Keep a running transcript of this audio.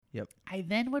Yep. I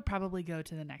then would probably go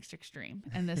to the next extreme.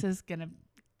 And this is going to...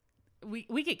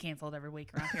 We get canceled every week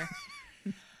around here.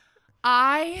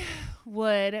 I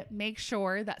would make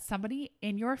sure that somebody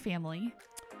in your family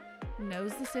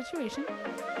knows the situation.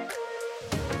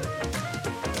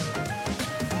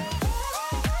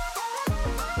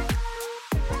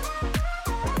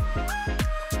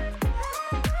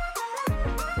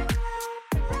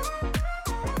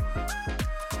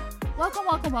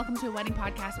 Welcome to a wedding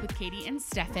podcast with Katie and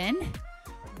Stefan.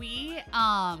 We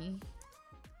are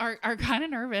kind of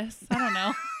nervous. I don't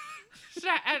know.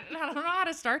 I don't know how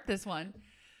to start this one.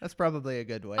 That's probably a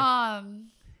good way.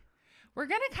 We're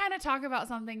going to kind of talk about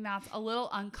something that's a little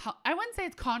I wouldn't say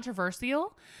it's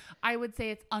controversial. I would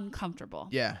say it's uncomfortable.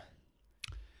 Yeah.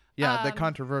 The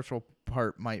controversial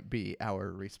part might be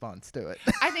our response to it.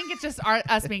 I think it's just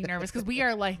us being nervous because we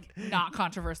are like not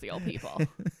controversial people.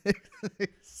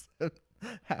 So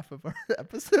half of our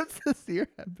episodes this year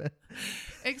have been.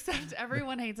 Except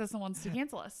everyone hates us and wants to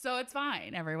cancel us. So it's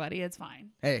fine, everybody. It's fine.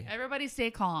 Hey. Everybody stay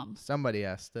calm. Somebody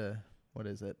has to,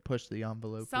 push the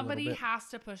envelope Somebody a little bit. has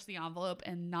to push the envelope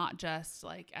and not just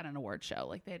like at an award show.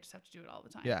 Like they just have to do it all the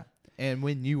time. Yeah. And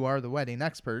when you are the wedding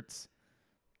experts,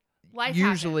 life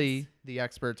usually happens. The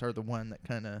experts are the one that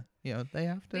kind of, they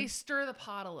have to. They stir the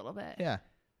pot a little bit. Yeah.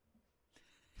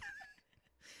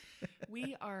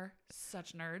 We are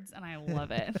such nerds and I love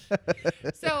it.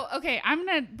 So, okay,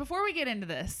 before we get into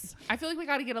this, I feel like we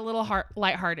got to get a little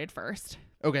lighthearted first.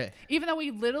 Okay. Even though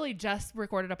we literally just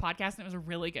recorded a podcast and it was a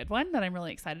really good one that I'm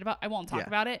really excited about. I won't talk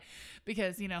about it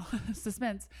because,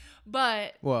 suspense.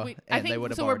 But I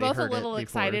think so. We're both a little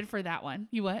excited for that one.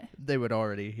 You what? They would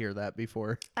already hear that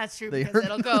before. That's true because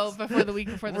it'll go before the week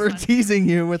before this We're one. teasing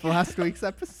you with last week's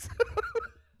episode.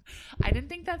 I didn't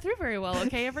think that through very well.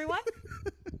 Okay, everyone?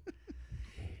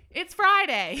 It's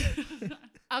Friday.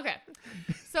 Okay.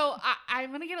 So I'm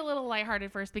going to get a little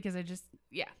lighthearted first because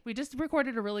we just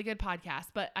recorded a really good podcast,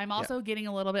 but I'm also getting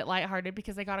a little bit lighthearted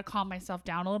because I got to calm myself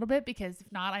down a little bit because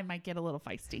if not, I might get a little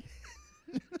feisty.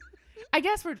 I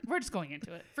guess we're just going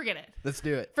into it. Forget it. Let's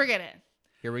do it. Forget it.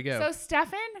 Here we go. So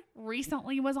Stefan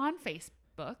recently was on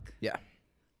Facebook. Yeah.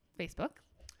 Facebook.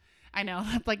 I know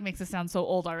that makes us sound so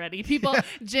old already. People,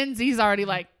 Gen Z's already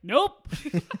like, nope.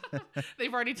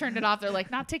 They've already turned it off. They're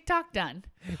like, not TikTok, done.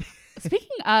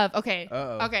 Speaking of, okay,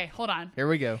 hold on. Here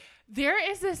we go. There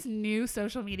is this new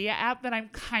social media app that I'm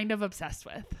kind of obsessed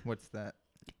with. What's that?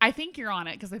 I think you're on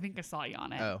it because I think I saw you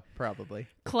on it. Oh, probably.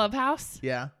 Clubhouse.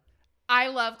 Yeah. I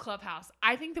love Clubhouse.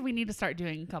 I think that we need to start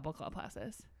doing a couple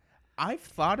Clubhouses. I've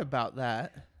thought about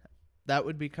that. That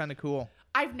would be kind of cool.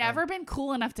 I've never been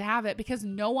cool enough to have it because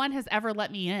no one has ever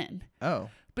let me in. Oh.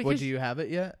 Do you have it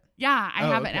yet? Yeah, I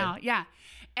have it now. Yeah.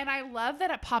 And I love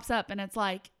that it pops up and it's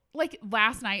like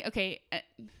last night, okay,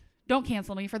 don't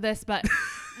cancel me for this, but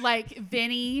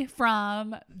Vinny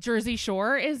from Jersey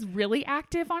Shore is really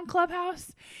active on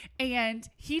Clubhouse and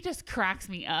he just cracks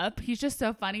me up. He's just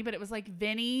so funny, but it was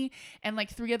Vinny and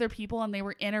 3 other people and they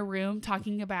were in a room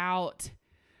talking about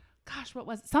what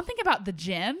was it? Something about the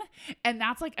gym. And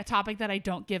that's a topic that I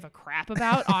don't give a crap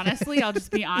about. Honestly, I'll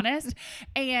just be honest.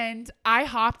 And I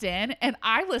hopped in and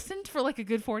I listened for a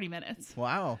good 40 minutes.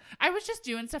 Wow. I was just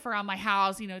doing stuff around my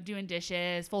house, doing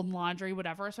dishes, folding laundry,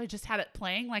 whatever. So I just had it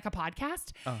playing like a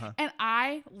podcast and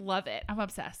I love it. I'm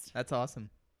obsessed. That's awesome.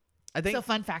 I think so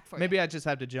fun fact for maybe you. I just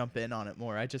have to jump in on it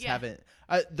more. I just haven't.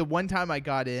 The one time I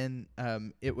got in,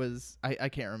 it was, I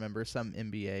can't remember, some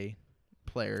NBA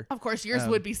player. Of course, yours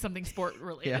would be something sport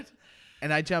related. Yeah.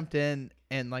 And I jumped in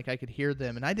and I could hear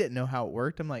them and I didn't know how it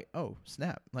worked. I'm like, oh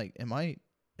snap! Am I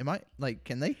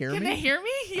can they hear me? Can they hear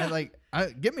me? Yeah.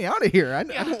 Get me out of here! I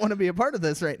don't want to be a part of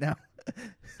this right now.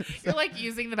 You're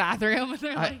using the bathroom and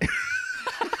they're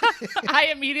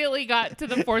I immediately got to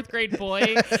the 4th grade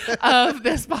boy of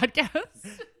this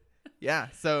podcast. Yeah.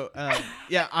 So,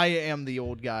 I am the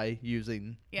old guy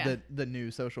using the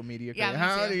new social media. Yeah,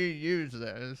 how do you use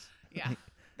this? Yeah,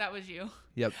 that was you.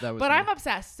 Yep, that was But me. I'm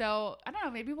obsessed, so I don't know.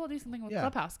 Maybe we'll do something with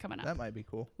Clubhouse coming up. That might be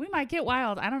cool. We might get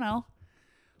wild. I don't know.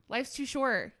 Life's too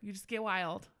short. You just get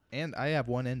wild. And I have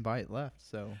 1 invite left,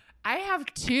 so. I have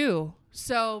 2,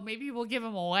 so maybe we'll give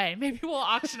them away. Maybe we'll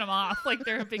auction them off like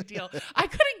they're a big deal. I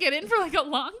couldn't get in for a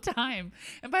long time.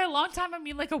 And by a long time, I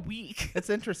mean a week. It's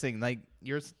interesting.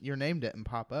 Your name didn't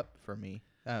pop up for me.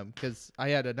 Because I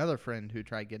had another friend who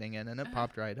tried getting in and it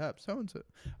popped right up. So-and-so.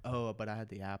 Oh, but I had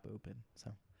the app open.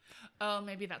 So. Oh,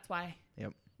 maybe that's why.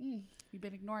 Yep. You've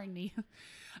been ignoring me.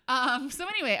 So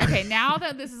anyway, okay, now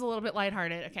that this is a little bit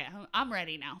lighthearted, okay, I'm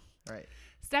ready now. All right.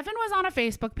 Stefan was on a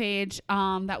Facebook page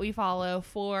that we follow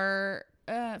for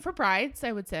for brides,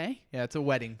 I would say. Yeah, it's a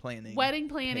wedding planning. Wedding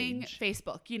planning page.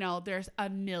 Facebook. You know, there's a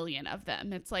million of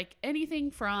them. It's like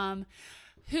anything from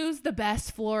who's the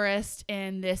best florist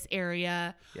in this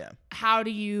area? Yeah. How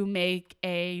do you make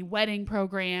a wedding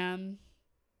program?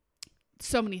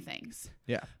 So many things.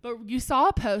 Yeah. But you saw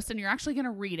a post and you're actually going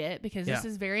to read it because this Yeah.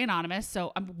 is very anonymous.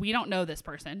 So we don't know this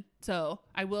person. So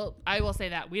I will say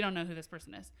that we don't know who this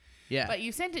person is. Yeah. But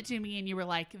you sent it to me and you were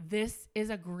like, this is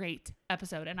a great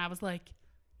episode. And I was like,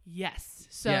 yes.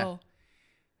 So,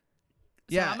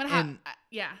 Yeah, I'm going to have,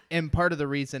 yeah. And part of the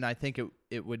reason I think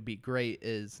it would be great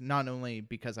is not only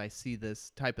because I see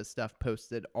this type of stuff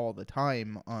posted all the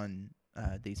time on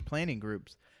these planning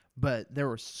groups, but there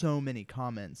were so many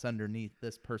comments underneath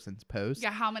this person's post.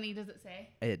 Yeah. How many does it say?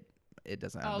 It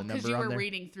doesn't have the because number you on were there.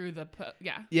 reading through the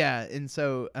yeah. Yeah, and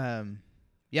so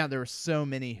there were so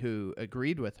many who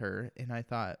agreed with her, and I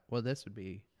thought, well, this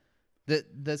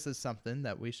is something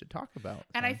that we should talk about.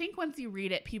 And I think once you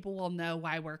read it, people will know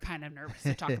why we're kind of nervous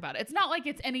to talk about it. It's not like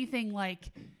it's anything like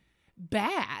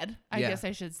bad, I Yeah. guess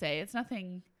I should say. It's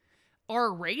nothing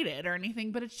R-rated or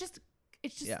anything, but it's just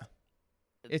yeah,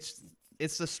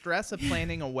 it's the stress of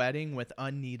planning a wedding with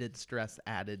unneeded stress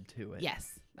added to it.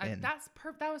 yes. And- That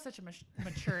was such a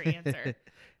mature answer.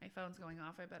 My phone's going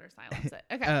off. I better silence it.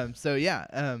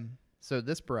 Okay. So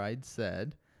this bride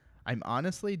said, "I'm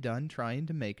honestly done trying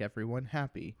to make everyone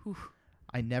happy. Whew.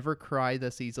 I never cry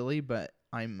this easily, but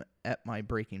I'm at my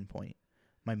breaking point.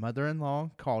 My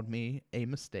mother-in-law called me a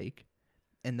mistake,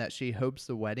 and that she hopes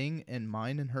the wedding and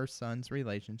mine and her son's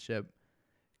relationship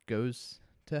goes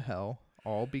to hell,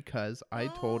 all because I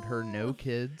told her no Oh.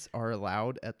 kids are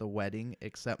allowed at the wedding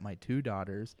except my 2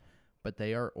 daughters, but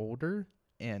they are older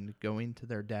and going to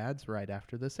their dads right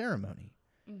after the ceremony.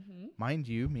 Mm-hmm. Mind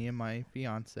you, me and my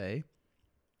fiance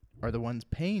are the ones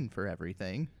paying for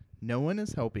everything. No one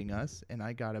is helping us, and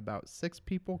I got about 6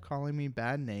 people calling me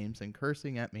bad names and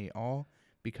cursing at me, all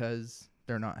because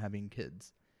they're not having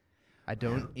kids. I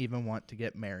don't even want to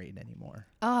get married anymore."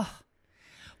 Oh.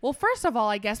 Well, first of all,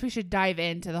 I guess we should dive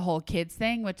into the whole kids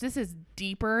thing, which this is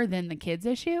deeper than the kids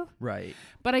issue. Right.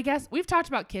 But I guess we've talked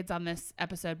about kids on this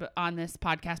episode, but on this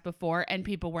podcast before, and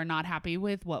people were not happy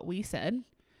with what we said.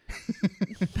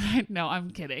 No, I'm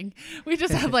kidding. We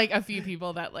just had like a few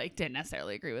people that like didn't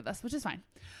necessarily agree with us, which is fine.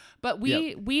 But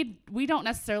we don't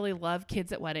necessarily love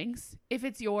kids at weddings. If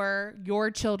it's your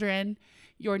children,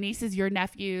 your nieces, your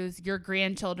nephews, your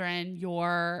grandchildren,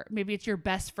 maybe it's your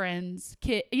best friends,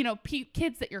 kids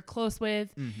that you're close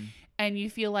with, Mm-hmm. and you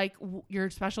feel like your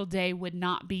special day would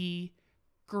not be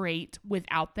great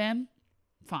without them,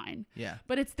 fine. Yeah.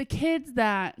 But it's the kids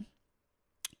that,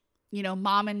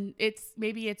 mom and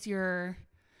maybe it's your,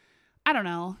 I don't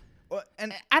know. Well,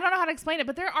 and I don't know how to explain it,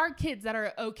 but there are kids that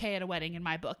are okay at a wedding in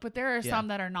my book, but there are Yeah. some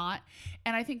that are not.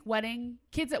 And I think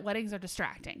kids at weddings are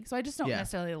distracting. So I just don't Yeah.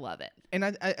 necessarily love it. and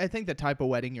I think the type of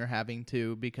wedding you're having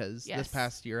too, because Yes. this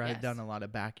past year I've Yes. done a lot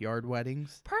of backyard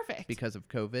weddings Perfect. because of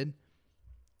COVID.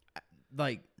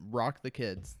 Like, rock the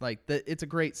kids. Like, it's a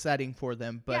great setting for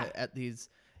them, but Yeah. at these,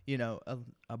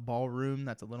 a ballroom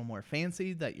that's a little more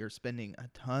fancy, that you're spending a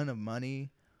ton of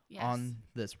money Yes. on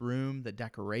this room, the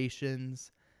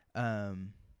decorations.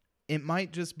 It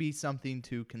might just be something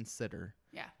to consider,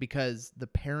 Yeah. because the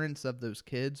parents of those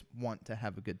kids want to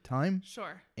have a good time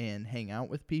Sure. and hang out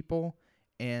with people,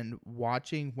 and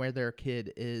watching where their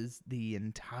kid is the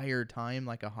entire time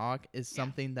like a hawk is Yeah.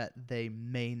 something that they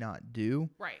may not do.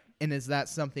 Right. And is that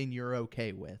something you're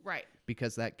okay with? Right.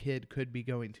 Because that kid could be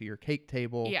going to your cake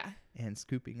table Yeah. and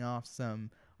scooping off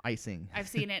some icing. I've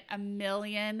seen it a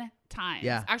million times.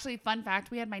 Yeah. Actually, fun fact,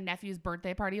 we had my nephew's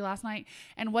birthday party last night.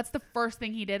 And what's the first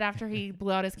thing he did after he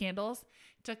blew out his candles?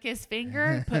 Took his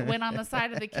finger, went on the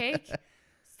side of the cake,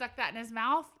 stuck that in his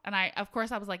mouth. And I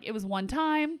was like, it was one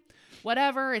time,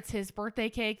 whatever. It's his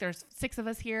birthday cake. There's 6 of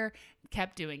us here.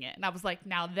 Kept doing it. And I was like,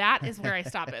 now that is where I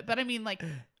stop it. But I mean, like,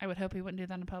 I would hope he wouldn't do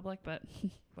that in public, but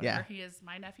whatever. Yeah. He is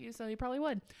my nephew, so he probably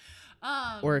would.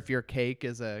 Or if your cake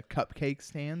is a cupcake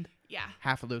stand, Yeah.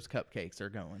 half of those cupcakes are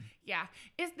going. Yeah.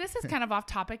 This is kind of off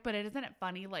topic, but isn't it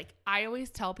funny? Like, I always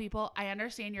tell people, I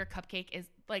understand your cupcake is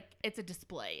like, it's a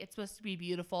display. It's supposed to be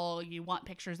beautiful. You want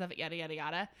pictures of it, yada, yada,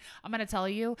 yada. I'm going to tell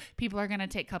you, people are going to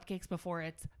take cupcakes before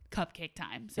it's cupcake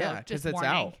time. So Yeah, just because it's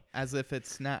warning. out as if it's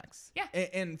snacks. Yeah.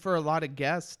 And for a lot of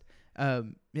guests,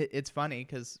 it's funny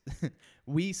because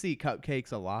we see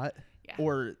cupcakes a lot, Yeah.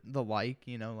 or the like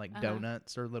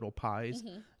donuts or little pies.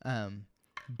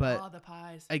 But Oh, the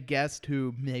pies. a guest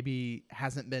who maybe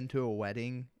hasn't been to a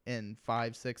wedding in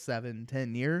 5, 6, 7,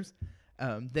 10 years,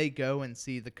 they go and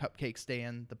see the cupcake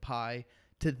stand, the pie,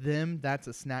 to them, that's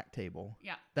a snack table.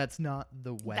 Yeah. That's not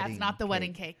the wedding. That's not the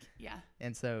wedding cake. Yeah.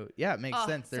 And so, yeah, it makes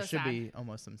sense. There so should sad. be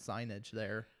almost some signage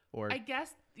there, or I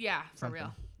guess, yeah, for something.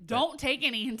 real. Don't take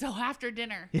any until after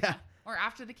dinner. Yeah. Or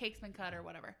after the cake's been cut or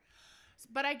whatever.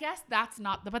 But I guess that's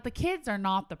not but the kids are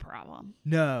not the problem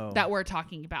No. that we're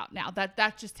talking about now.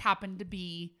 That just happened to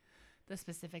be the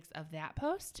specifics of that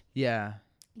post. Yeah.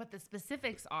 But the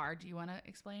specifics are, do you want to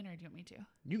explain or do you want me to?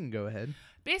 You can go ahead.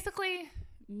 Basically,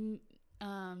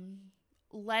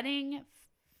 letting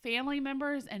family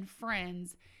members and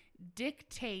friends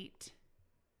dictate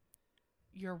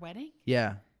your wedding.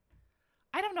 Yeah.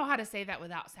 I don't know how to say that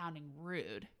without sounding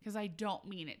rude, because I don't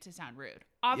mean it to sound rude.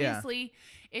 Obviously,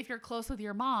 if you're close with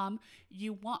your mom,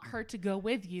 you want her to go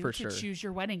with you For to sure. choose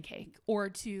your wedding cake or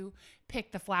to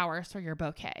pick the flowers for your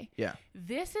bouquet. Yeah.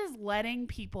 This is letting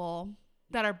people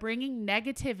that are bringing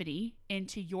negativity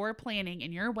into your planning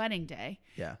and your wedding day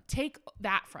Yeah. take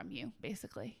that from you,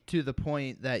 basically. To the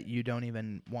point that you don't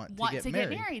even want to get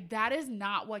married. That is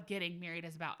not what getting married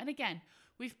is about. And again,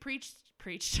 we've preached.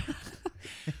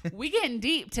 We getting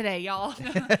deep today, y'all.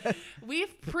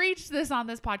 We've preached this on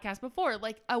this podcast before.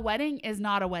 Like, a wedding is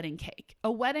not a wedding cake.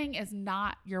 A wedding is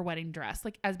not your wedding dress.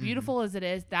 Like, as beautiful as it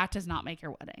is, that does not make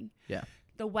your wedding. Yeah.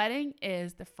 The wedding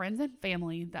is the friends and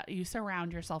family that you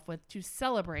surround yourself with to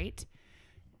celebrate.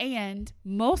 And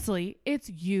mostly it's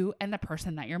you and the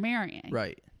person that you're marrying.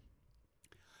 Right.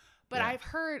 But Yeah. I've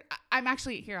heard, I'm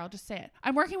actually, here, I'll just say it.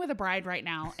 I'm working with a bride right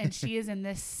now, and she is in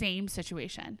this same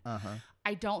situation. Uh-huh.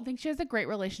 I don't think she has a great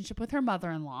relationship with her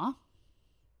mother-in-law.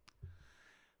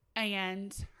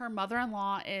 And her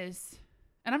mother-in-law is,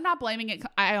 and I'm not blaming it.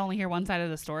 I only hear one side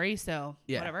of the story, so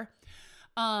whatever.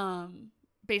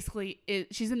 Basically,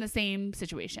 she's in the same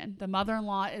situation. The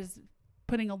mother-in-law is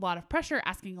putting a lot of pressure,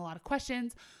 asking a lot of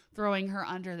questions, throwing her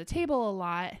under the table a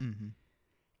lot. Mm-hmm.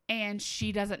 And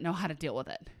she doesn't know how to deal with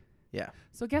it. Yeah.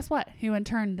 So guess what? Who in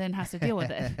turn then has to deal with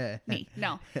it? Me.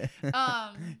 No.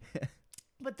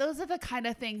 But those are the kind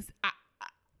of things.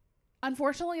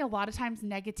 Unfortunately, a lot of times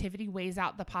negativity weighs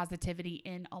out the positivity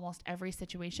in almost every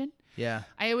situation. Yeah.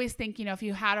 I always think, if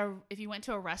you went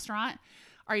to a restaurant,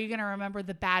 are you going to remember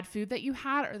the bad food that you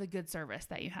had or the good service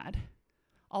that you had?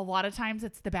 A lot of times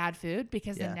it's the bad food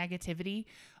because the negativity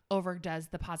overdoes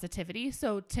the positivity.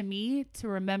 So to me, to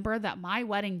remember that my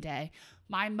wedding day,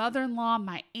 my mother-in-law,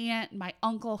 my aunt, my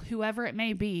uncle, whoever it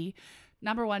may be,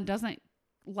 number one, doesn't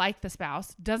like the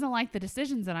spouse, doesn't like the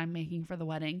decisions that I'm making for the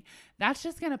wedding. That's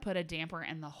just going to put a damper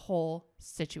in the whole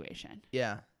situation.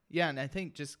 Yeah. Yeah. And I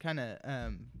think just kind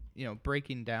of,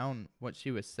 breaking down what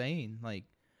she was saying, like,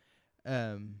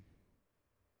 I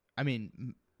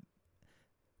mean,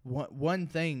 one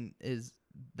thing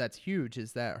that's huge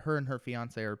is that her and her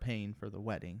fiance are paying for the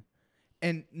wedding.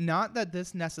 And not that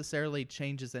this necessarily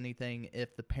changes anything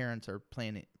if the parents are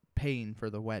paying for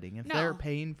the wedding. If they're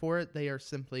paying for it, they are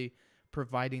simply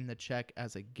providing the check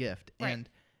as a gift. Right.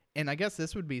 And I guess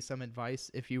this would be some advice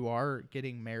if you are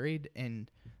getting married and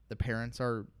the parents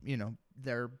are,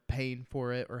 they're paying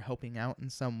for it or helping out in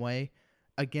some way.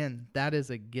 Again, that is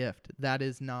a gift. That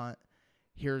is not,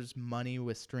 here's money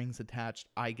with strings attached,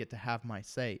 I get to have my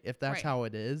say. If that's how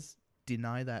it is,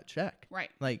 deny that check. Right.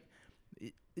 Like,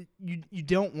 you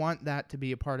don't want that to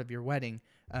be a part of your wedding.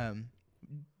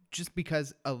 Just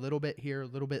because a little bit here, a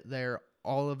little bit there,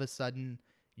 all of a sudden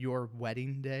your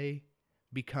wedding day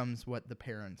becomes what the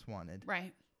parents wanted.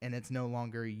 Right. And it's no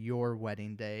longer your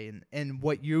wedding day. And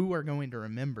what you are going to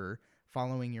remember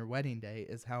following your wedding day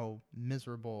is how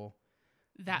miserable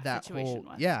that situation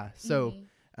was. Yeah. So,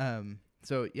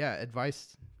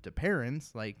 advice to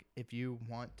parents, like, if you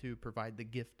want to provide the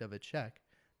gift of a check,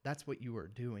 that's what you are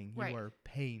doing. Right. You are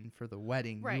paying for the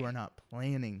wedding. Right. You are not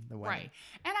planning the wedding. Right.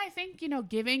 And I think,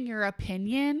 giving your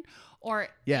opinion or,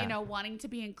 wanting to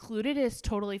be included is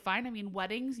totally fine. I mean,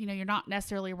 weddings, you're not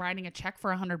necessarily writing a check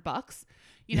for $100.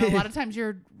 A lot of times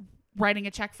you're writing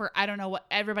a check for, I don't know what,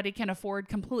 everybody can afford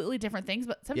completely different things,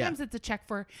 but sometimes it's a check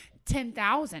for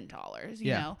 $10,000,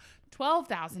 you know,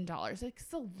 $12,000.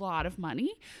 It's a lot of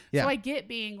money. Yeah. So I get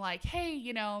being like, hey,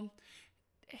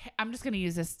 I'm just going to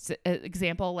use this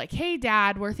example. Like, hey,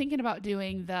 Dad, we're thinking about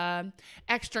doing the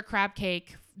extra crab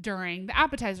cake during the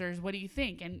appetizers. What do you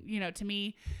think? And, to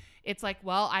me, it's like,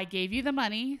 well, I gave you the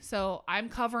money, so I'm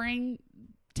covering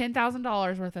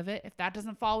 $10,000 worth of it. If that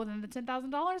doesn't fall within the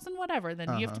 $10,000, then whatever.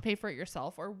 Then you have to pay for it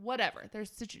yourself or whatever.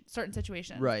 There's certain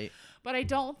situations. Right. But I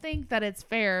don't think that it's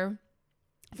fair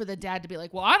for the dad to be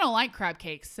like, well, I don't like crab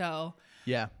cakes, so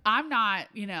yeah, I'm not,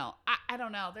 I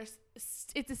don't know.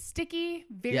 It's a sticky,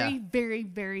 very, very,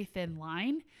 very thin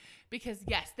line Because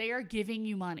yes, they are giving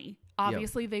you money.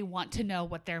 Obviously, they want to know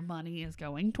what their money is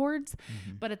going towards,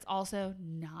 but it's also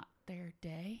not their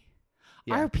day.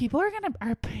 Yeah. Are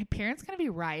parents gonna be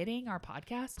rioting our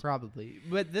podcast? Probably.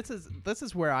 But this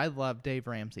is where I love Dave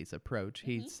Ramsey's approach.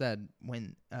 He said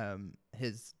when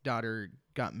his daughter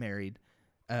got married,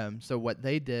 so what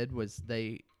they did was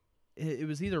it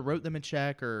was either wrote them a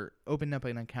check or opened up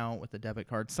an account with a debit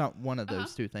card. One of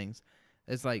those two things.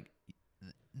 It's like,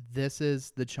 this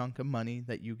is the chunk of money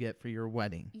that you get for your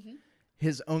wedding.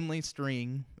 His only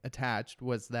string attached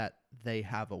was that they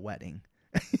have a wedding.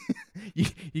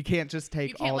 you can't just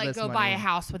take all this money. You can't go buy a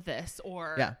house with this,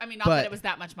 or I mean, not that it was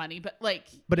that much money, but like.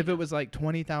 But if it was like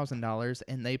 $20,000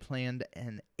 and they planned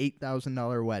an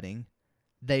 $8,000 wedding,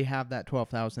 they have that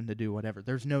 $12,000 to do whatever.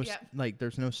 There's no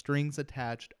there's no strings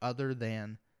attached other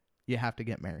than you have to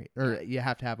get married or you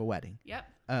have to have a wedding.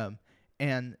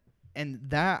 And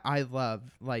that I love,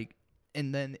 like,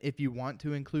 and then if you want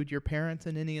to include your parents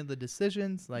in any of the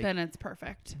decisions, like, then it's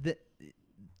perfect.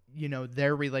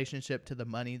 Their relationship to the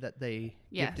money that they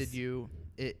gifted you,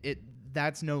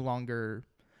 that's no longer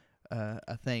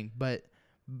a thing.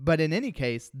 But in any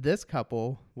case, this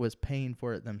couple was paying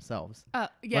for it themselves.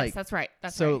 Yes, that's right.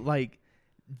 Like,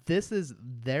 this is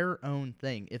their own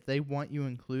thing. If they want you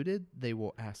included, they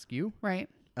will ask you. Right.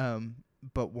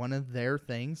 But one of their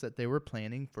things that they were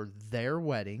planning for their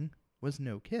wedding was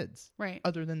no kids. Right.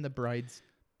 Other than the bride's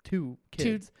two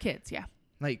kids. Yeah.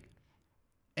 Like,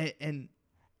 and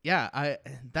yeah,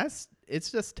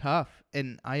 it's just tough.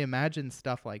 And I imagine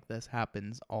stuff like this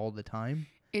happens all the time.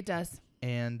 It does.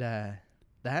 And it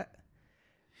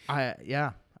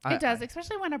does,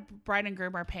 especially when a bride and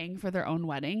groom are paying for their own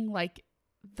wedding. Like,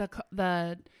 the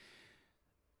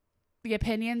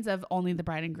opinions of only the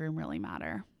bride and groom really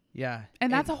matter. Yeah.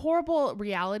 And that's a horrible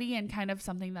reality and kind of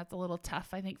something that's a little tough,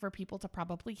 I think, for people to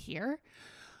probably hear.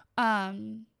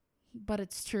 But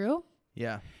it's true.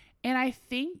 Yeah. And I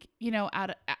think,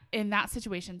 in that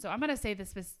situation, so I'm going to say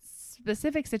this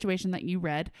specific situation that you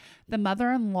read, the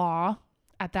mother-in-law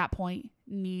at that point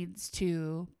needs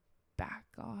to back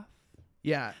off.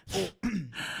 Yeah.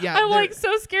 I'm like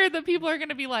so scared that people are going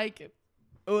to be like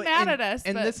mad at us.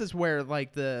 And this is where,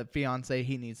 like, the fiance,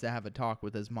 he needs to have a talk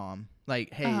with his mom.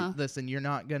 Like, hey, listen, you're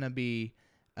not going to be,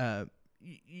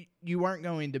 you aren't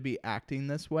going to be acting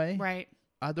this way. Right.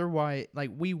 Otherwise,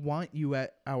 like, we want you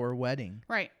at our wedding.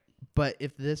 Right. But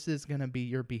if this is going to be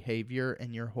your behavior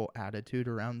and your whole attitude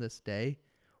around this day,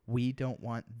 we don't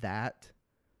want that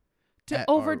to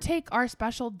overtake our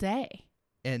special day.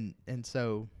 And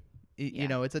so,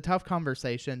 it's a tough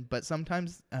conversation, but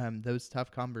sometimes those tough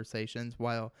conversations,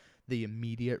 while the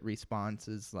immediate response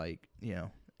is like,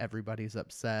 everybody's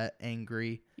upset,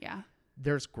 angry. Yeah.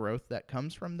 There's growth that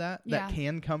comes from that, that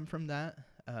can come from that.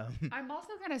 I'm also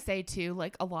going to say too,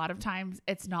 like, a lot of times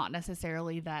it's not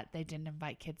necessarily that they didn't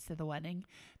invite kids to the wedding.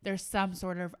 There's some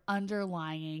sort of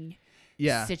underlying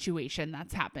situation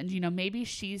that's happened. Maybe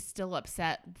she's still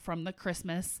upset from the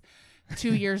Christmas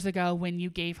 2 years ago when you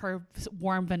gave her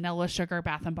warm vanilla sugar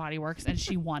Bath and Body Works and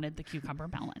she wanted the cucumber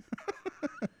melon.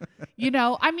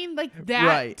 I mean, like, that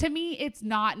right. To me, it's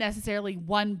not necessarily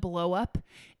one blow up.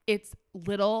 It's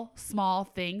little small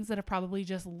things that have probably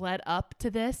just led up to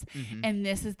this. Mm-hmm. And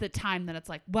this is the time that it's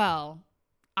like, well,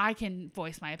 I can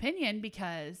voice my opinion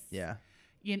because I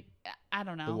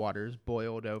don't know. The water's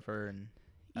boiled over and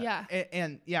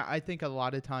and I think a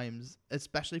lot of times,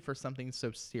 especially for something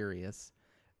so serious,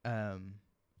 well,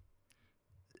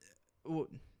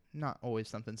 not always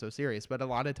something so serious, but a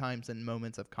lot of times in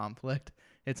moments of conflict,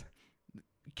 it's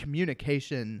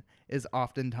communication is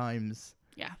oftentimes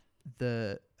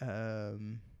the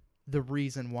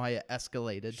reason why it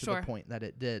escalated to the point that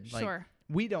it did. Like,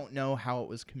 we don't know how it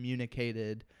was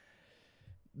communicated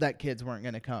that kids weren't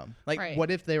going to come. Like, what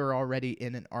if they were already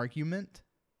in an argument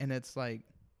and it's like,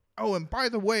 oh, and by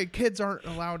the way, kids aren't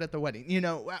allowed at the wedding.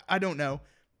 I don't know,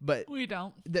 but we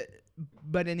don't.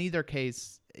 But in either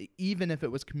case, even if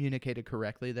it was communicated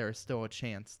correctly, there is still a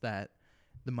chance that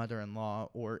the mother-in-law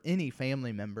or any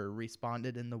family member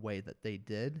responded in the way that they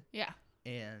did. Yeah.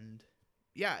 And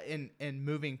and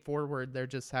moving forward, there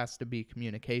just has to be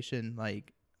communication.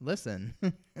 Like, listen,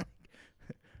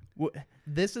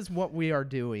 this is what we are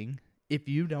doing. If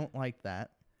you don't like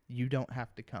that, you don't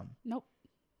have to come. Nope.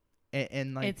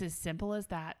 And like, it's as simple as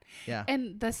that. Yeah.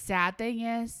 And the sad thing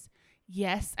is,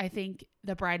 yes, I think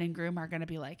the bride and groom are going to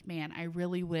be like, man, I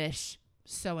really wish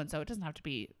so-and-so, it doesn't have to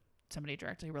be somebody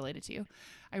directly related to you.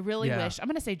 I really wish, I'm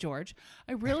going to say George.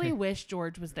 I really wish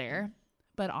George was there.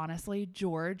 But honestly,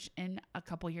 George in a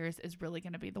couple years is really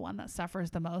going to be the one that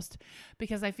suffers the most,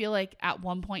 because I feel like at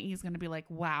one point he's going to be like,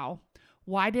 wow,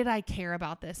 why did I care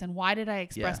about this? And why did I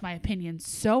express my opinion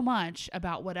so much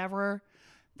about whatever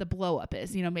the blow up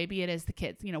is? You know, maybe it is the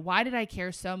kids. You know, why did I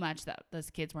care so much that those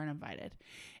kids weren't invited?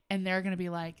 And they're going to be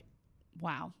like,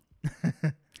 wow.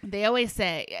 They always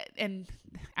say, and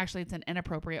actually it's an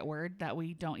inappropriate word that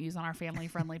we don't use on our family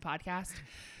friendly podcast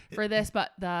for this,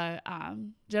 but the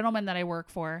gentleman that I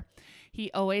work for, he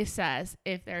always says,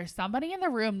 if there's somebody in the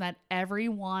room that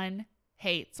everyone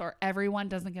hates or everyone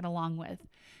doesn't get along with,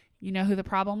 you know who the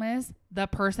problem is? The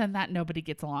person that nobody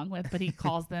gets along with, but he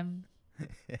calls them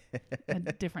a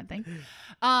different thing.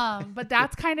 But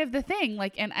that's kind of the thing.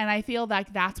 Like, and I feel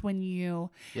like that's when you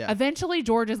eventually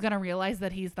George is going to realize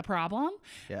that he's the problem.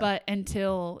 Yeah. But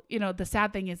until, you know, the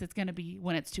sad thing is it's going to be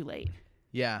when it's too late.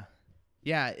 Yeah.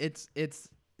 Yeah. It's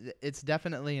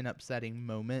definitely an upsetting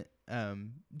moment.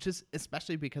 Just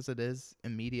especially because it is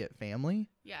immediate family.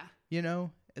 Yeah. You know,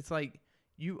 it's like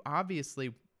you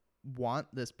obviously want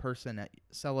this person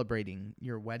celebrating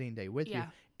your wedding day with you.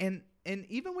 And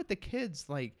even with the kids,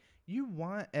 like, you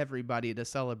want everybody to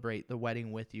celebrate the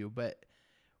wedding with you. But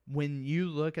when you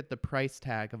look at the price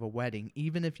tag of a wedding,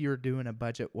 even if you're doing a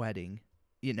budget wedding,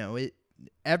 you know,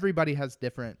 everybody has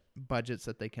different budgets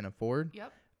that they can afford.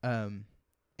 Yep.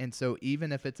 And so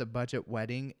even if it's a budget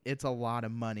wedding, it's a lot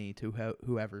of money to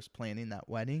whoever's planning that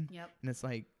wedding. Yep. And it's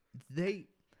like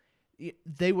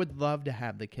they would love to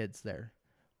have the kids there,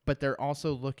 but they're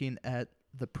also looking at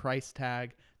the price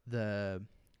tag, the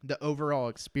overall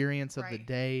experience of the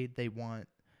day. They want,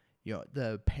 you know,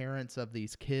 the parents of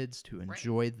these kids to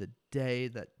enjoy the day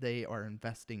that they are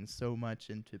investing so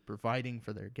much into providing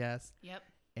for their guests. Yep.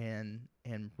 And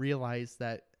realize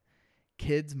that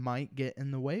kids might get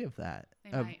in the way of that,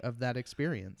 of that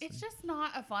experience. It's just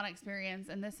not a fun experience.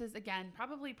 And this is, again,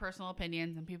 probably personal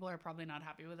opinions, and people are probably not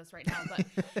happy with us right now, but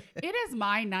it is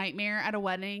my nightmare at a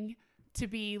wedding to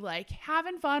be like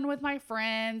having fun with my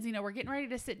friends. You know, we're getting ready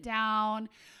to sit down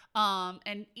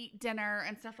and eat dinner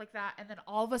and stuff like that. And then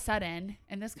all of a sudden,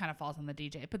 and this kind of falls on the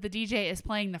DJ, but the DJ is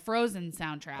playing the Frozen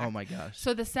soundtrack. Oh my gosh.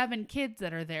 So the 7 kids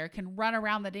that are there can run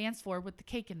around the dance floor with the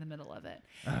cake in the middle of it.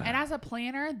 And as a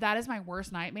planner, that is my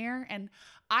worst nightmare. And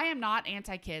I am not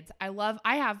anti-kids.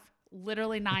 I have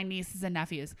literally 9 nieces and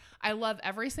nephews. I love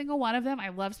every single one of them. I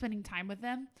love spending time with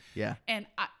them. Yeah. And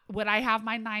would I have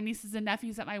my 9 nieces and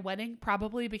nephews at my wedding?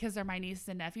 Probably, because they're my nieces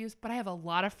and nephews. But I have a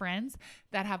lot of friends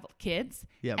that have kids.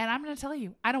 Yep. And I'm going to tell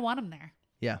you, I don't want them there.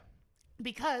 Yeah.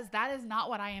 Because that is not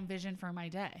what I envision for my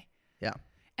day. Yeah.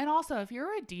 And also, if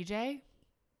you're a DJ,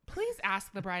 please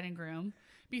ask the bride and groom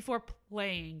before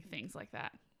playing things like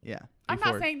that. Yeah. I'm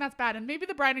not saying that's bad. And maybe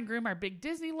the bride and groom are big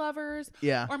Disney lovers.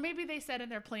 Yeah. Or maybe they said in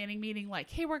their planning meeting, like,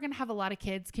 hey, we're going to have a lot of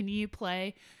kids. Can you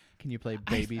play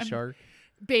Baby Shark?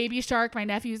 Baby Shark. My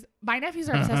nephews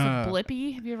are obsessed with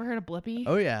Blippi. Have you ever heard of Blippi?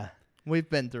 Oh, yeah. We've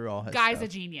been through all his Guy's stuff.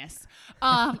 a genius.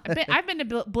 I've been to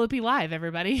Blippi Live,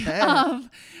 everybody.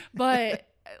 But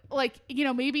like, you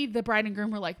know, maybe the bride and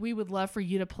groom were like, we would love for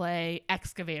you to play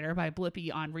Excavator by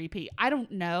Blippi on repeat. I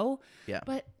don't know. Yeah.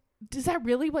 But is that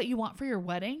really what you want for your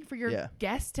wedding? For your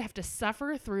guests to have to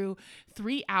suffer through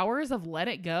 3 hours of Let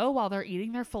It Go while they're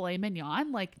eating their filet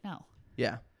mignon? Like, no.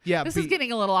 Yeah. Yeah. This is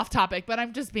getting a little off topic, but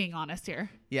I'm just being honest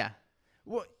here. Yeah.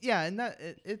 Well, yeah. And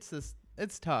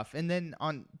it's tough. And then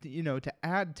to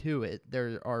add to it,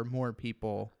 there are more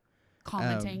people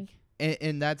commenting.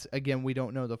 And that's, again, we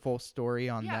don't know the full story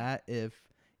on that. If,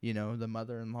 you know, the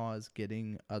mother-in-law is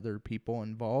getting other people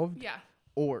involved. Yeah.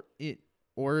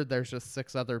 Or there's just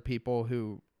 6 other people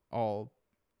who all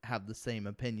have the same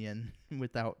opinion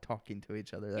without talking to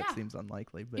each other. That seems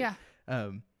unlikely. But,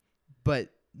 but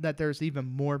that there's even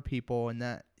more people, and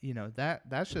that, you know,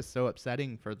 that's just so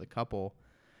upsetting for the couple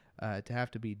to have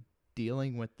to be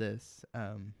dealing with this.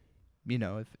 You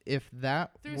know, if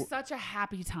that through such a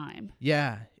happy time.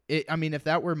 Yeah. I mean, if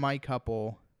that were my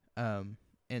couple, and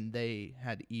they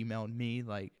had emailed me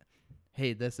like,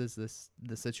 hey, this is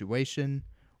the situation.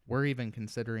 We're even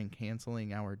considering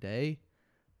canceling our day.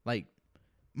 Like,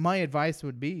 my advice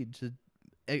would be to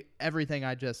everything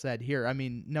I just said here. I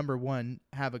mean, number one,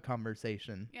 have a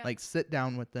conversation. Yeah. Like, sit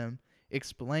down with them,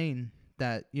 explain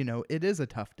that, you know, it is a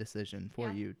tough decision for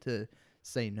you to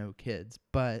say no kids.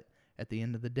 But at the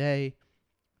end of the day,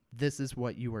 this is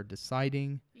what you are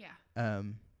deciding. Yeah.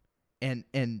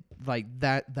 And like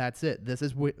that's it. This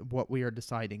is what we are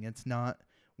deciding. It's not,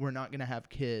 we're not going to have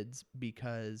kids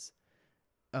because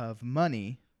of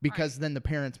money, because then the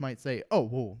parents might say, oh,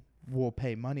 well, we'll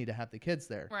pay money to have the kids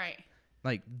there. Right.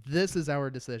 Like, this is our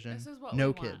decision. This is what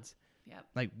no we kids. Want. Yep.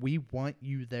 Like, we want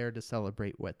you there to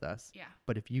celebrate with us. Yeah.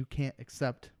 But if you can't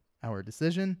accept our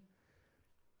decision,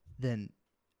 then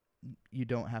you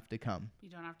don't have to come. You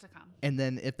don't have to come. And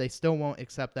then if they still won't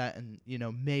accept that, and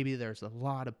maybe there's a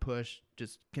lot of push,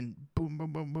 just can boom,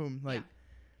 boom, boom, boom. Like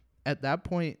at that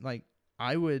point, like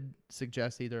I would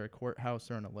suggest either a courthouse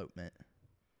or an elopement.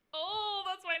 Oh,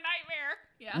 that's my nightmare.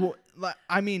 Yeah. Well,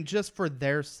 I mean, just for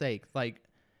their sake, like,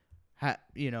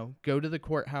 go to the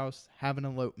courthouse, have an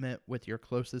elopement with your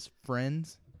closest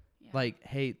friends. Yeah. Like,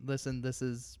 hey, listen, this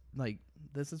is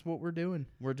what we're doing.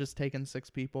 We're just taking 6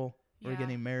 people. We're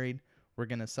getting married. We're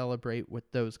going to celebrate with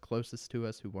those closest to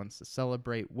us who wants to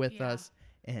celebrate with us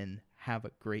and have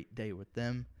a great day with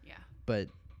them. Yeah. But,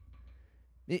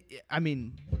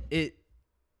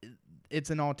 it's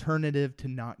an alternative to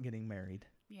not getting married.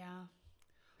 Yeah.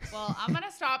 Well, I'm going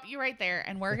to stop you right there,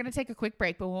 and we're going to take a quick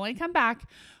break. But when we come back,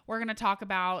 we're going to talk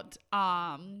about,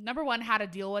 number 1, how to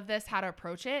deal with this, how to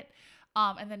approach it.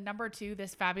 And then number 2,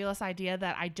 this fabulous idea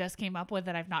that I just came up with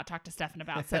that I've not talked to Stefan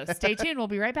about. So stay tuned. We'll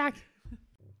be right back.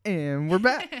 And we're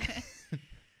back.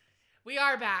 We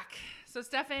are back. So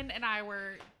Stefan and I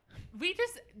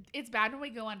it's bad when we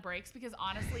go on breaks because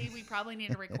honestly, we probably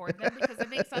need to record them because I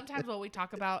think sometimes what we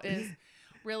talk about is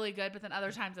really good, but then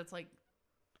other times it's like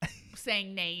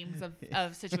saying names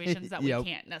of situations that we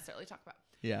can't necessarily talk about.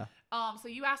 Yeah. So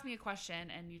you asked me a question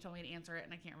and you told me to answer it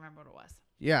and I can't remember what it was.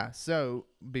 Yeah. So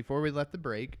before we left the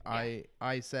break, I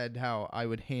said how I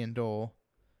would handle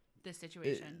this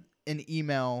situation. An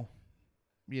email,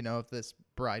 if this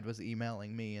bride was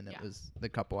emailing me and it was the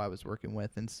couple I was working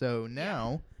with. And so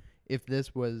now if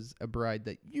this was a bride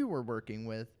that you were working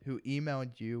with who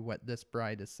emailed you what this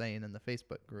bride is saying in the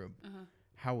Facebook group,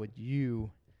 how would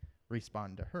you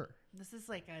respond to her? This is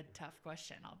like a tough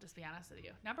question. I'll just be honest with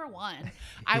you. Number 1,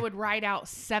 I would write out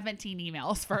 17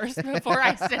 emails first before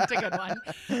I sent a good one.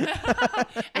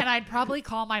 And I'd probably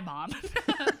call my mom.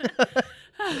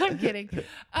 I'm kidding.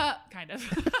 Kind of.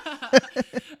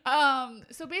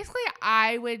 So basically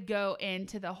I would go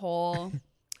into the whole,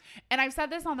 and I've said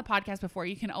this on the podcast before,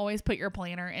 you can always put your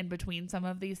planner in between some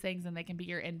of these things and they can be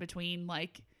your in between,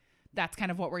 like, that's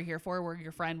kind of what we're here for. We're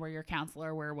your friend, we're your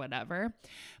counselor, we're whatever.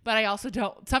 But I also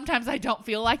sometimes I don't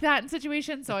feel like that in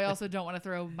situations. So I also don't want to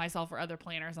throw myself or other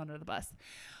planners under the bus.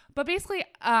 But basically,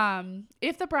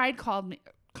 if the bride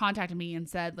contacted me and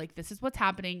said, like, this is what's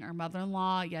happening, our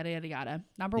mother-in-law, yada, yada, yada.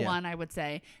 Number 1, I would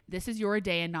say, this is your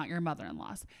day and not your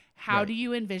mother-in-law's. How do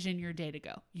you envision your day to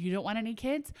go? You don't want any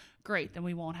kids? Great. Then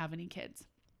we won't have any kids.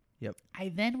 Yep.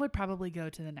 I then would probably go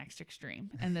to the next extreme.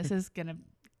 And this is going to,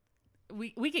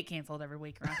 we get canceled every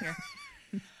week around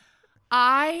here.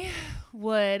 I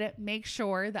would make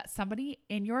sure that somebody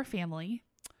in your family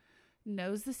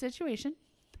knows the situation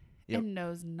and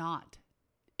knows not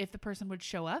if the person would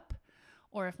show up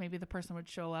or if maybe the person would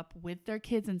show up with their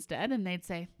kids instead and they'd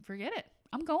say, forget it,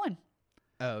 I'm going.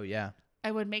 Oh, yeah.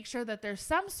 I would make sure that there's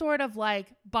some sort of like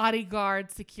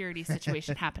bodyguard security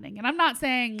situation happening. And I'm not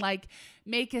saying like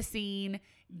make a scene,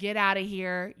 get out of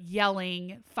here,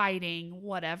 yelling, fighting,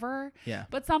 whatever. Yeah.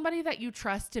 But somebody that you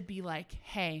trust to be like,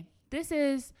 hey, this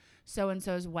is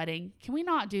so-and-so's wedding. Can we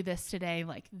not do this today?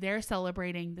 Like they're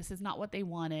celebrating. This is not what they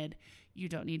wanted. You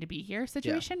don't need to be here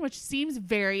situation, which seems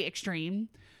very extreme,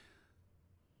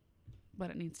 but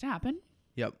it needs to happen.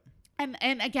 Yep.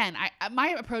 And again, my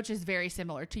approach is very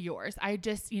similar to yours. I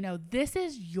just, this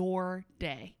is your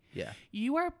day. Yeah.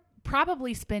 You are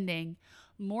probably spending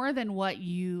more than what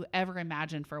you ever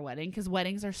imagined for a wedding because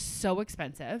weddings are so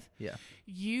expensive. Yeah.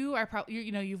 You are probably,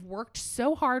 you've worked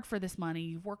so hard for this money.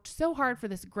 You've worked so hard for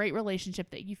this great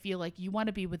relationship that you feel like you want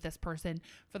to be with this person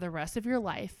for the rest of your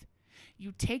life.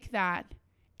 You take that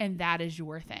and that is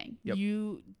your thing. Yep.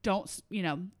 You don't,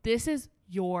 this is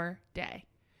your day.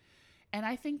 And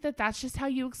I think that that's just how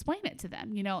you explain it to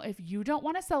them. If you don't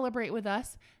want to celebrate with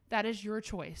us, that is your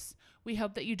choice. We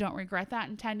hope that you don't regret that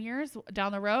in 10 years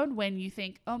down the road when you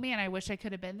think, oh man, I wish I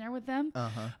could have been there with them.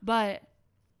 But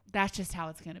that's just how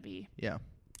it's going to be. Yeah.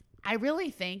 I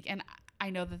really think, and I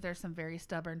know that there's some very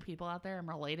stubborn people out there. I'm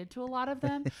related to a lot of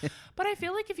them. But I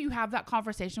feel like if you have that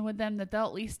conversation with them, that they'll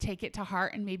at least take it to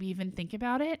heart and maybe even think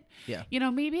about it. Yeah.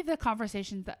 Maybe this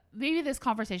conversation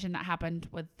that happened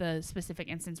with the specific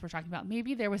instance we're talking about,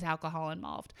 maybe there was alcohol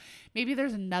involved. Maybe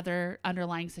there's another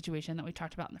underlying situation that we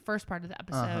talked about in the first part of the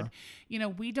episode.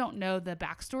 We don't know the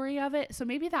backstory of it. So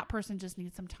maybe that person just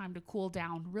needs some time to cool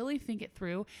down, really think it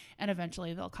through, and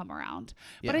eventually they'll come around.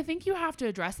 Yeah. But I think you have to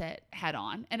address it head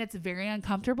on. And it's very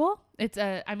uncomfortable.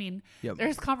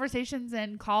 There's conversations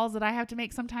and calls that I have to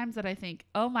make sometimes that I think,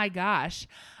 oh my gosh,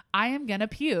 I am going to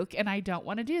puke and I don't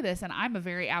want to do this. And I'm a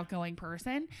very outgoing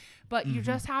person, but you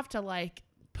just have to like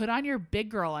put on your big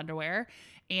girl underwear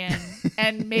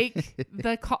and make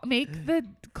the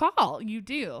call. You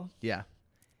do. Yeah.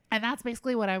 And that's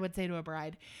basically what I would say to a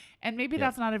bride. And maybe Yep.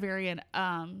 that's not a very,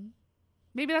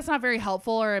 maybe that's not very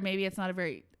helpful, or maybe it's not a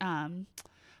very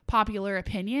popular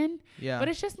opinion. Yeah. But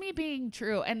it's just me being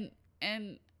true. And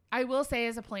I will say,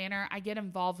 as a planner, I get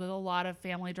involved with a lot of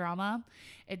family drama.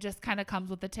 It just kind of comes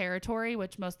with the territory,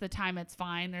 which most of the time it's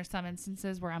fine. There's some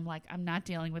instances where I'm like, I'm not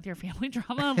dealing with your family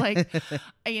drama. Like,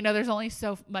 there's only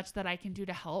so much that I can do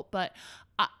to help. But,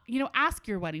 ask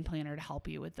your wedding planner to help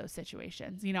you with those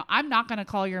situations. I'm not going to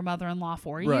call your mother-in-law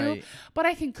for you, Right. but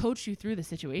I can coach you through the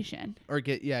situation. Or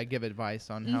give advice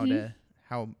on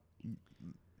how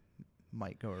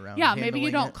might go around. Yeah, maybe you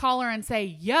handling don't it. call her and say,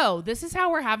 yo, this is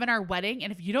how we're having our wedding,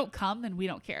 and if you don't come, then we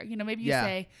don't care. Maybe you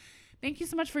say, thank you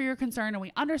so much for your concern, and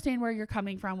we understand where you're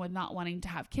coming from with not wanting to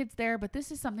have kids there, but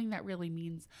this is something that really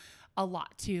means a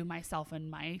lot to myself and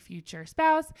my future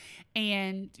spouse,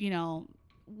 and,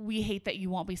 we hate that you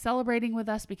won't be celebrating with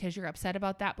us because you're upset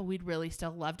about that, but we'd really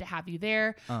still love to have you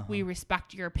there. Uh-huh. We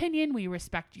respect your opinion, we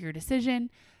respect your decision,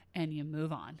 and you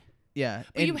move on. Yeah.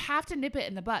 But you have to nip it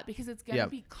in the butt, because it's going to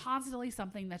Yep. be constantly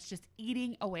something that's just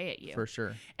eating away at you. For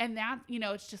sure. And that,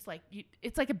 it's just like,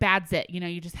 it's like a bad zit,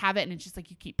 you just have it and it's just like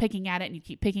you keep picking at it and you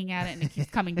keep picking at it and it keeps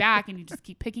coming back and you just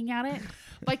keep picking at it.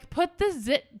 Like, put the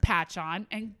zit patch on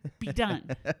and be done.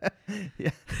 Yeah.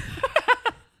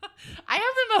 I have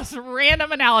the most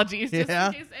random analogies, just Yeah.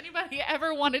 in case anybody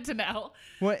ever wanted to know.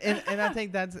 Well, and I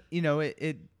think that's,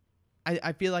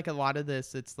 I feel like a lot of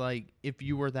this, it's like, if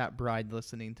you were that bride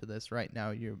listening to this right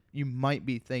now, you might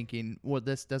be thinking, well,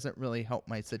 this doesn't really help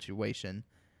my situation.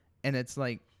 And it's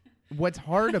like, what's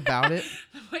hard about it,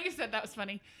 The way you said that was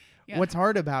funny. Yeah. what's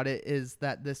hard about it is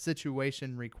that the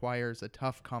situation requires a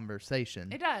tough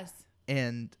conversation. It does.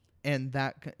 And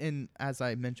as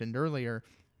I mentioned earlier,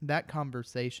 that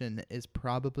conversation is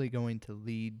probably going to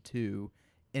lead to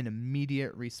an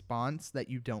immediate response that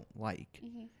you don't like,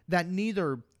 that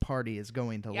neither party is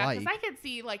going to Yeah, like. because I could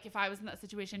see, like, if I was in that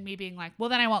situation, me being like, well,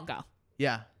 then I won't go.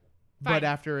 Yeah. Fine. But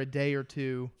after a day or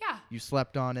two, Yeah. you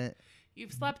slept on it.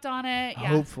 You've slept on it. Yeah.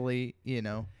 Hopefully,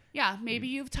 Yeah, maybe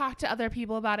you've talked to other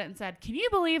people about it and said, can you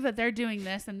believe that they're doing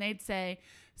this? And they'd say,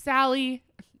 Sally,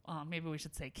 well, maybe we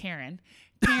should say Karen,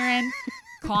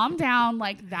 calm down.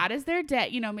 Like, that is their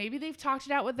debt. Maybe they've talked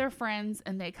it out with their friends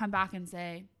and they come back and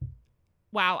say,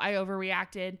 wow, I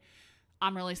overreacted.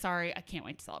 I'm really sorry. I can't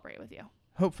wait to celebrate with you.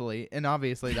 hopefully. And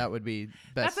obviously that would be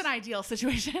best. That's an ideal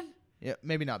situation. Yeah,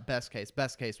 maybe not best case.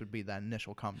 Best case would be that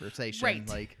initial conversation. Right.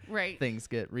 Like, Right. things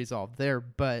get resolved there.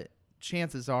 But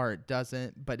chances are it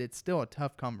doesn't. But it's still a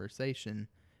tough conversation.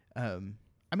 I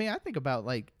think about,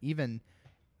 like, even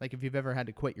like if you've ever had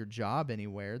to quit your job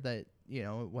anywhere, that it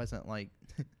wasn't like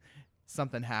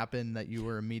something happened that you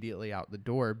were immediately out the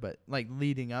door, but like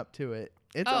leading up to it,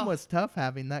 it's almost tough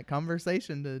having that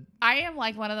conversation to. I am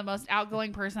like one of the most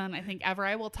outgoing person I think ever.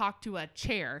 I will talk to a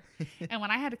chair. And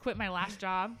when I had to quit my last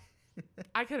job,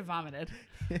 I could have vomited.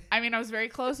 I was very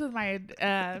close with my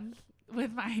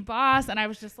boss, and I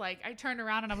was just like, I turned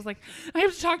around and I was like, I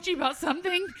have to talk to you about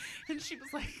something. And she was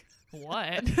like,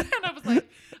 what? And I was like,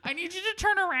 I need you to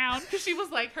turn around, because she was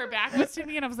like, her back was to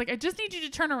me, and I was like, I just need you to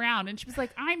turn around. And she was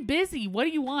like, I'm busy. What do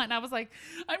you want? And I was like,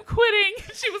 I'm quitting.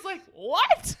 And she was like,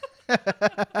 what?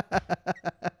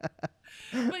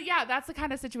 But yeah, that's the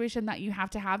kind of situation that you have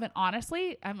to have. And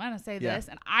honestly, I'm going to say this,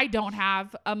 and I don't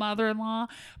have a mother-in-law,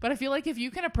 but I feel like if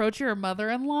you can approach your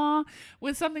mother-in-law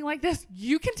with something like this,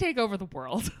 you can take over the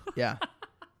world. Yeah.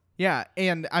 Yeah.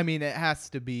 And it has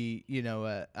to be,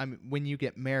 when you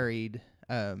get married,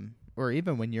 or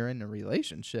even when you're in a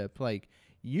relationship, like,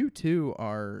 you two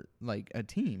are like a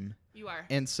team. You are.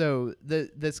 And so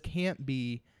this can't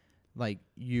be like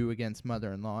you against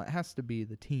mother-in-law. It has to be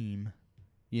the team,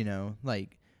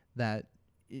 like that.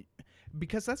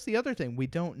 Because that's the other thing. We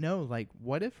don't know, like,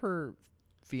 what if her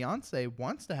fiance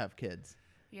wants to have kids?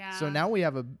 Yeah. So now we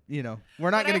have we're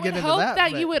not going to get into hope that.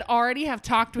 that you would already have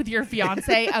talked with your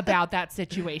fiance about that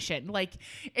situation. Like,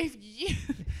 if you,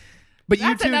 but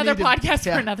that's you two another need podcast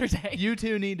to, for another day. You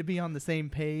two need to be on the same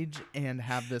page and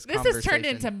have this This conversation. has turned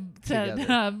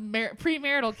into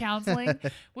premarital counseling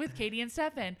with Katie and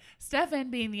Stefan.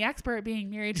 Stefan being the expert, being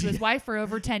married to his wife for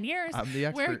over 10 years, I'm the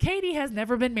expert. where Katie has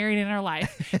never been married in her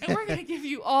life. And we're going to give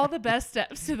you all the best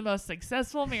steps to the most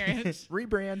successful marriage.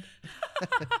 Rebrand.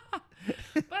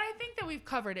 But I think that we've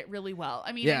covered it really well.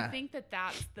 I think that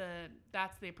that's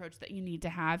the approach that you need to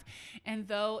have. And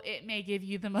though it may give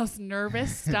you the most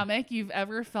nervous stomach you've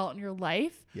ever felt in your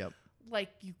life, Yep. like,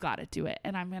 you got to do it.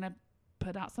 And I'm going to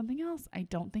put out something else. I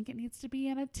don't think it needs to be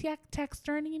in a text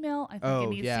or an email. I think it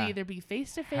needs to either be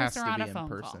face-to-face or on a phone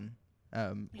call.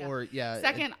 Or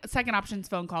second option's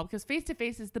phone call, because face to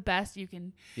face is the best. You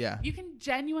can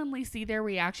genuinely see their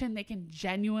reaction. They can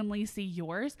genuinely see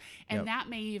yours, and that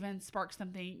may even spark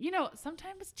something.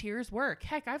 Sometimes tears work.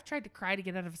 Heck, I've tried to cry to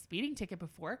get out of a speeding ticket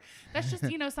before. That's just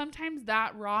sometimes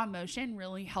that raw emotion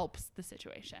really helps the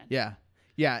situation.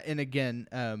 Yeah, and again,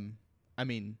 I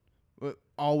mean,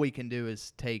 all we can do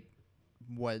is take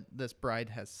what this bride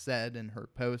has said in her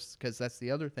posts, because that's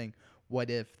the other thing. What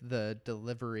if the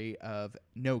delivery of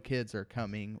no kids are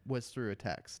coming was through a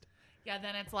text? Yeah,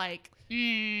 then it's like,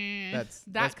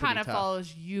 that's kind of tough.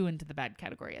 Follows you into the bad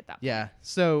category at that point. Yeah.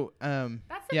 So,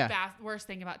 that's the worst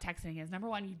thing about texting is, number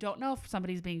one, you don't know if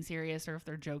somebody's being serious or if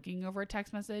they're joking over a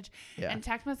text message. Yeah. And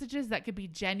text messages that could be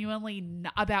genuinely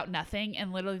about nothing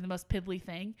and literally the most piddly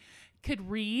thing could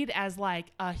read as like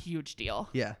a huge deal.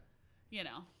 Yeah.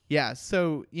 Yeah.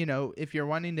 So, if you're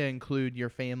wanting to include your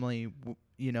family,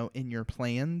 in your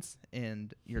plans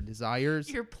and your desires.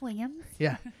 Your plans?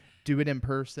 Yeah. Do it in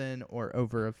person or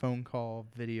over a phone call,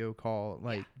 video call.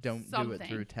 Don't do it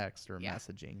through text or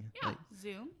messaging. Yeah.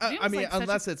 Zoom. I mean,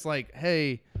 unless it's like,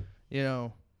 hey,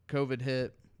 COVID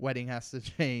hit, wedding has to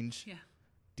change. Yeah.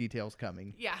 Details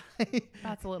coming. Yeah.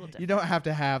 That's a little different. You don't have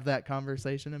to have that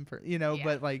conversation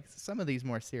but like some of these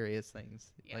more serious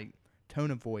things, like tone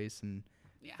of voice and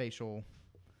facial.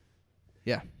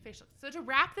 Yeah. Facial. So to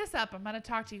wrap this up, I'm going to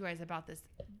talk to you guys about this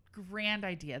grand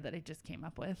idea that I just came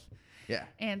up with. Yeah.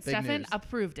 And Stefan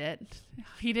approved it.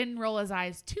 He didn't roll his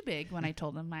eyes too big when I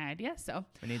told him my idea. So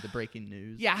we need the breaking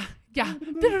news. Yeah.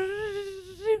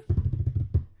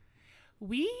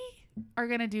 We are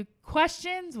going to do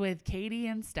questions with Katie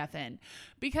and Stefan,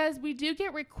 because we do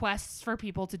get requests for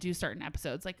people to do certain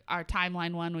episodes, like our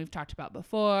timeline one we've talked about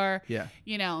before. Yeah.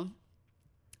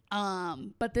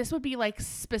 But this would be like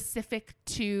specific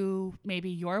to maybe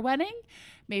your wedding,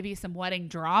 maybe some wedding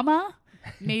drama.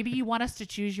 Maybe you want us to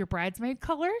choose your bridesmaid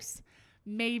colors.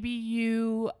 Maybe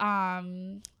you,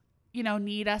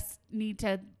 need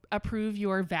to approve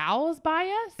your vows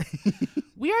by us.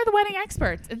 We are the wedding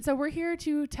experts. And so we're here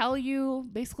to tell you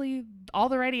basically all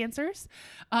the right answers,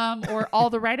 or all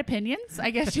the right opinions,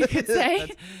 I guess you could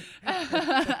say.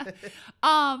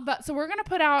 But so we're going to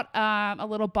put out a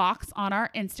little box on our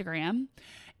Instagram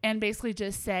and basically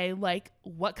just say, like,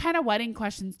 what kind of wedding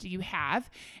questions do you have?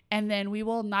 And then we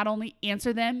will not only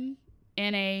answer them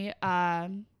in a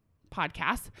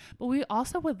podcast, but we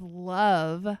also would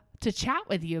love to chat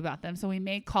with you about them. So we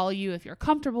may call you if you're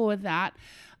comfortable with that.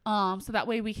 So that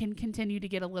way we can continue to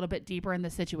get a little bit deeper in the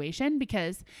situation,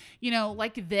 because,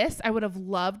 like this, I would have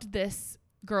loved this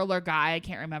girl or guy, I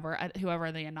can't remember,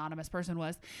 whoever the anonymous person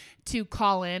was, to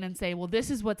call in and say, well, this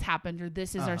is what's happened, or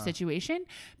this is our situation,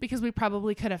 because we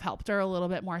probably could have helped her a little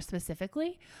bit more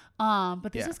specifically.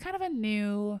 But this is kind of a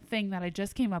new thing that I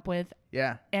just came up with.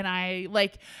 Yeah. And I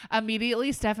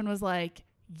immediately Stefan was like,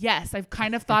 yes, I've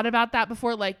kind of thought about that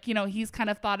before. He's kind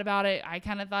of thought about it. I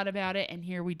kind of thought about it. And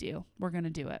here we do. We're going to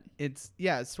do it. It's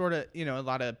sort of, a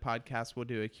lot of podcasts will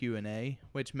do a Q&A,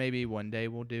 which maybe one day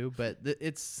we'll do. But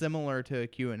it's similar to a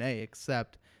Q&A,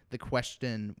 except the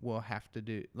question will have to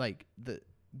do,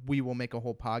 we will make a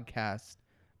whole podcast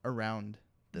around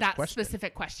that question.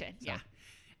 Specific question. So. Yeah.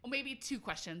 Well, maybe 2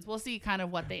 questions. We'll see kind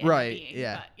of what they end up being.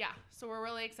 Yeah. But yeah. So we're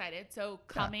really excited. So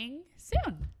coming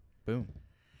soon. Boom.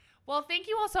 Well, thank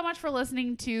you all so much for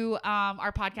listening to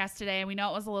our podcast today. And we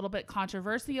know it was a little bit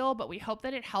controversial, but we hope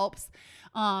that it helps.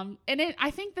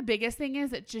 I think the biggest thing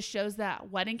is it just shows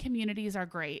that wedding communities are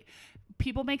great.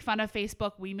 People make fun of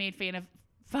Facebook. We made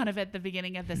fun of it at the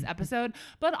beginning of this episode.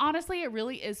 But honestly, it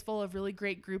really is full of really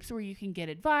great groups where you can get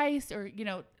advice, or,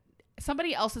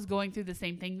 somebody else is going through the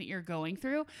same thing that you're going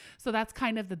through. So that's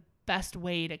kind of the best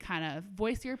way to kind of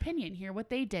voice your opinion, hear what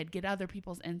they did, get other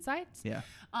people's insights. Yeah.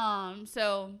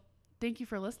 So thank you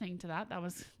for listening to that.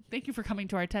 Thank you for coming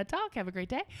to our TED Talk. Have a great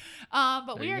day.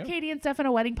 But we are Katie and Stefan,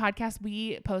 a wedding podcast.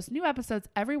 We post new episodes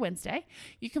every Wednesday.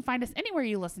 You can find us anywhere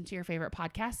you listen to your favorite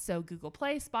podcasts. So Google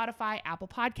Play, Spotify, Apple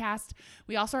Podcast.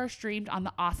 We also are streamed on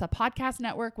the ASA Podcast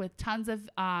Network with tons of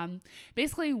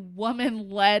basically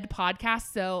woman-led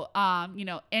podcasts. So,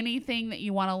 anything that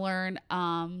you want to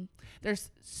learn, there's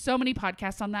so many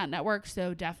podcasts on that network,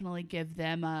 so definitely give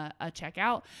them a check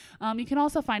out. You can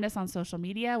also find us on social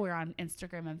media. We're on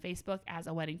Instagram and Facebook as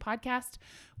A Wedding Podcast.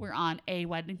 We're on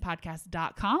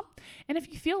aweddingpodcast.com. And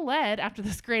if you feel led after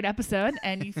this great episode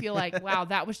and you feel like, wow,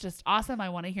 that was just awesome, I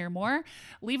want to hear more,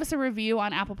 leave us a review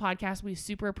on Apple Podcasts. We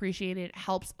super appreciate it. It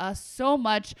helps us so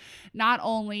much, not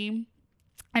only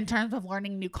in terms of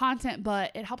learning new content, but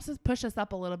it helps us push us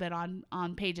up a little bit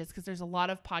on pages, because there's a lot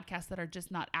of podcasts that are just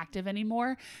not active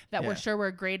anymore that we're sure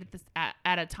we're great at this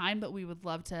at a time, but we would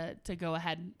love to go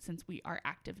ahead since we are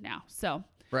active now. So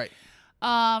right.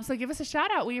 So give us a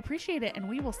shout out. We appreciate it, and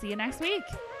we will see you next week.